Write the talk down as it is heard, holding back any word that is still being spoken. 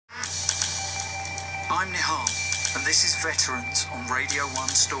I'm Nihal, and this is Veterans on Radio 1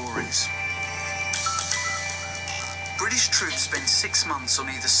 Stories. British troops spend 6 months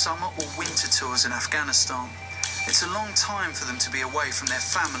on either summer or winter tours in Afghanistan. It's a long time for them to be away from their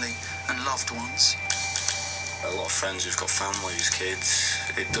family and loved ones. A lot of friends who've got families, kids,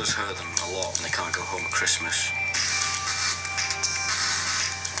 it does hurt them a lot when they can't go home at Christmas.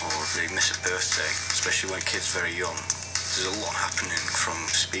 Or if they miss a birthday, especially when kids are very young. There's a lot happening from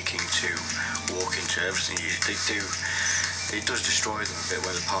speaking to walking to everything they do. It does destroy them a bit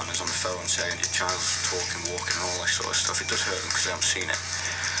when the partner's on the phone saying your child's talking, walking and all that sort of stuff. It does hurt them because they haven't seen it.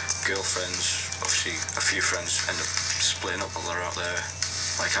 Girlfriends, obviously a few friends end up splitting up while they're out there.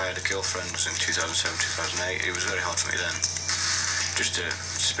 Like I had a girlfriend was in 2007, 2008. It was very hard for me then. Just to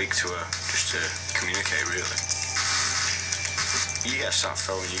speak to her, just to communicate really. You get a sat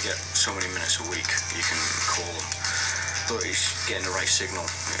phone, you get so many minutes a week you can call them. But it's getting the right signal.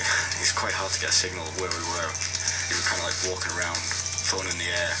 It's quite hard to get a signal of where we were. You were kind of like walking around, phone in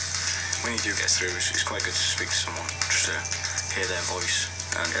the air. When you do get through, it's quite good to speak to someone, just to hear their voice.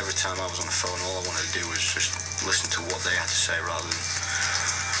 And every time I was on the phone, all I wanted to do was just listen to what they had to say rather than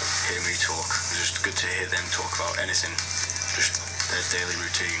hear me talk. It was just good to hear them talk about anything, just their daily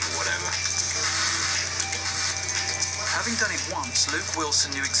routine or whatever. Having done it once, Luke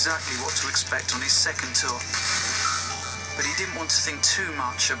Wilson knew exactly what to expect on his second tour. But he didn't want to think too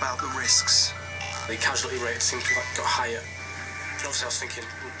much about the risks. The casualty rate seemed to have got higher. And obviously I was thinking,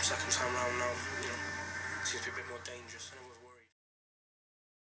 second time round now, seems to be a bit more dangerous.